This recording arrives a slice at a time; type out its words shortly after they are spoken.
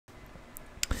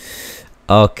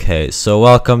Okay, so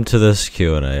welcome to this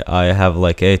Q&A. I have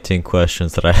like 18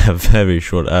 questions that I have very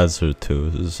short answer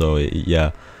to, so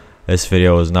yeah, this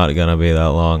video is not gonna be that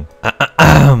long.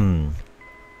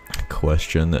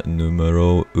 Question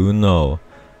numero uno.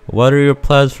 What are your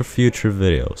plans for future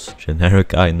videos?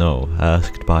 Generic I know,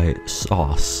 asked by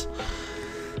Sauce.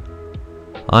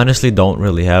 Honestly, don't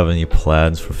really have any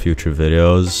plans for future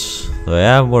videos. Though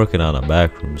I am working on a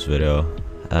backrooms video.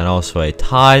 And also a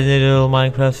tiny little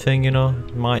Minecraft thing, you know,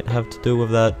 might have to do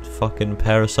with that fucking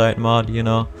parasite mod, you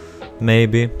know,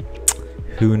 maybe,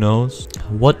 who knows.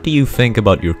 What do you think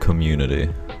about your community?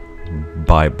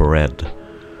 Buy bread.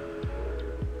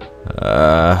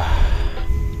 I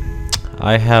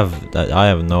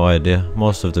have no idea.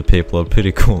 Most of the people are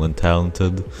pretty cool and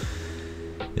talented,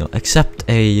 you know, except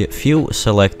a few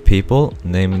select people,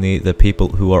 namely the people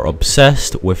who are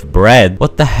obsessed with bread.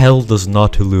 What the hell does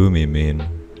not illumi mean?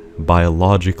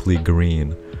 Biologically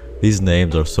green. These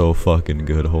names are so fucking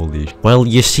good, holy sh. Well,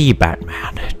 you see,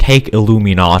 Batman, take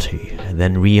Illuminati,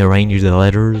 then rearrange the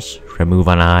letters, remove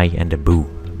an I and a boo.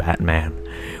 Batman,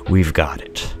 we've got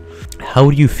it.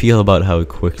 How do you feel about how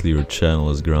quickly your channel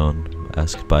has grown?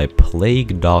 Asked by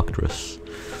Plague Doctress.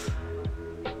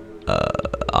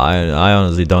 I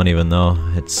honestly don't even know.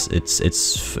 It's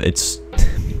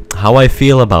how I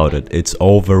feel about it. It's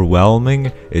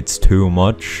overwhelming. It's too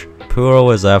much. Puro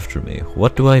is after me.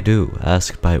 What do I do?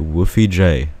 Asked by Woofy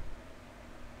J.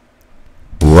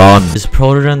 Run. Is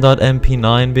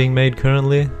Protogen.mp9 being made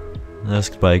currently?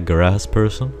 Asked by Grass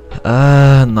Person.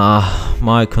 Nah.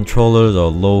 My controllers are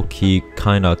low-key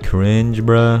kinda cringe,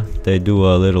 bruh. They do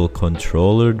a little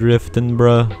controller drifting,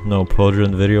 bruh. No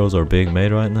Protogen videos are being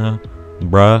made right now.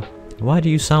 Bruh. Why do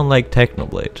you sound like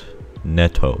Technoblade?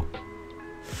 Neto.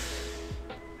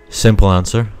 Simple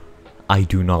answer. I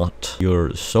do not.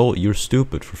 You're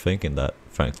stupid for thinking that,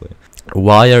 frankly.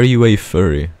 Why are you a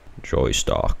furry?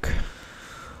 Joystock.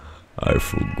 I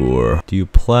forgot. Do you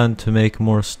plan to make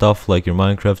more stuff like your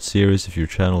Minecraft series if your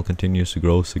channel continues to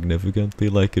grow significantly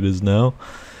like it is now?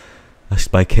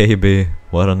 Asked by KB.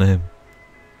 What a name.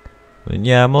 I mean,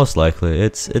 yeah, most likely.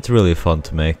 It's really fun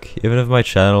to make. Even if my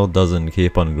channel doesn't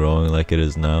keep on growing like it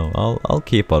is now, I'll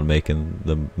keep on making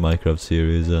the Minecraft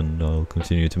series and I'll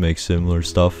continue to make similar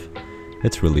stuff.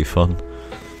 It's really fun.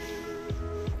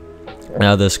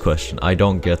 Now this question, I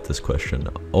don't get this question.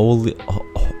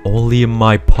 Only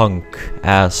my punk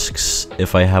asks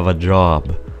if I have a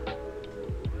job.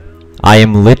 I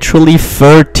am literally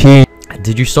 13.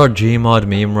 Did you start Gmod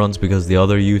meme runs because the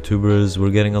other YouTubers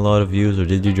were getting a lot of views, or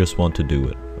did you just want to do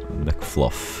it?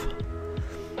 McFluff.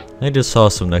 I just saw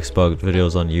some Nextbox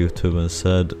videos on YouTube and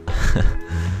said,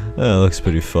 it looks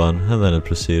pretty fun, and then it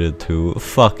proceeded to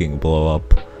fucking blow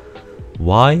up.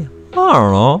 Why? I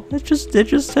don't know. It just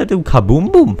said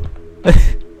kaboom boom.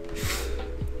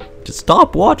 Just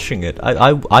stop watching it.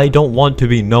 I don't want to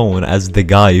be known as the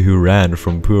guy who ran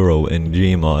from Puro in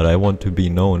Gmod. I want to be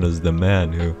known as the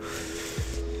man who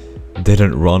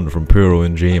didn't run from Puro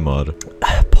in Gmod.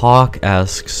 Park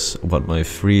asks what my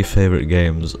 3 favorite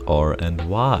games are and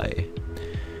why.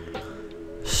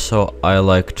 So I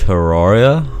like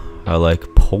Terraria. I like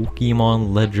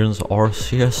Pokemon Legends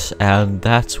Arceus, and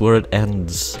that's where it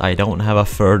ends. I don't have a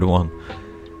third one.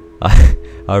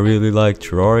 I really like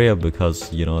Terraria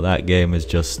because, you know, that game is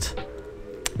just,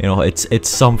 you know, it's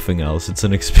something else. It's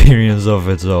an experience of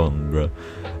its own, bro.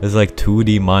 It's like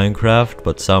 2D Minecraft,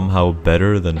 but somehow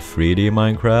better than 3D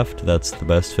Minecraft. That's the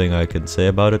best thing I can say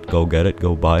about it. Go get it,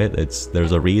 go buy it.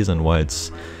 There's a reason why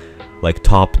it's like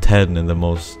top 10 in the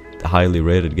most highly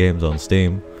rated games on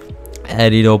Steam.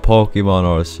 And you know, Pokemon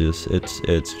Arceus,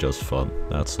 it's just fun,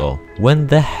 that's all. When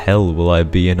the hell will I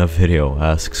be in a video?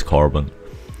 Asks Carbon.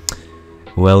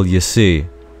 Well, you see.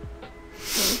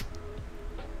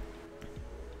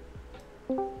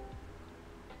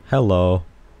 Hello.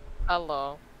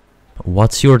 Hello.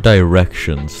 What's your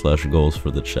direction/goals for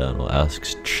the channel?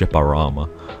 Asks Chiparama.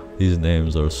 These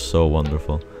names are so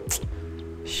wonderful.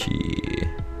 She,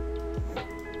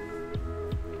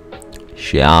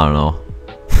 I don't know.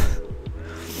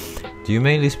 Do you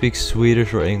mainly speak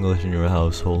Swedish or English in your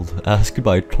household? Asked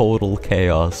by Total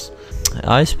Chaos.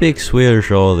 I speak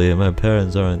Swedish only, and my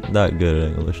parents aren't that good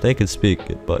at English. They can speak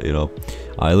it, but you know,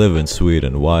 I live in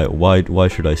Sweden. Why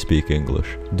should I speak English?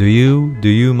 Do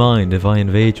you mind if I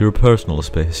invade your personal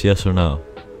space? Yes or no?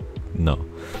 No.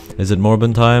 Is it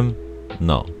Morbin time?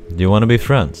 No. Do you want to be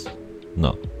friends?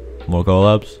 No. More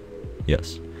collabs?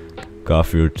 Yes.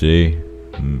 Coffee or tea?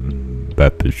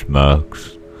 Peppers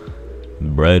Max.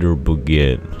 Bread or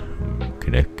baguette?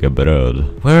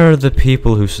 Knäckebröd. Where are the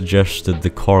people who suggested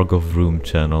the Cargo Room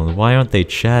channel? Why aren't they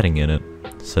chatting in it?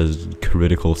 says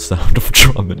critical sound of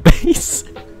drum and bass.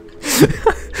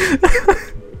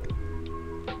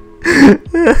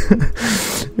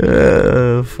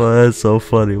 That's so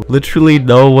funny. Literally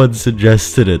no one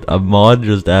suggested it. Ahmad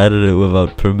just added it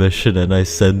without permission and I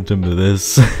sent him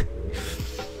this.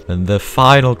 And the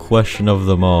final question of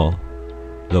them all,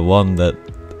 the one that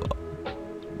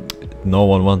no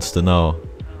one wants to know.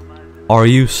 Are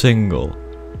you single?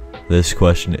 This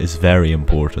question is very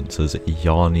important, says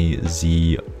Yanni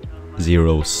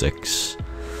Z06.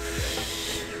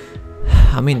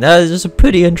 I mean, that is a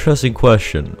pretty interesting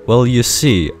question. Well, you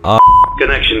see,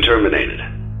 Connection terminated.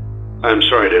 I'm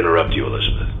sorry to interrupt you,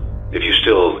 Elizabeth. If you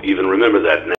still even remember that name.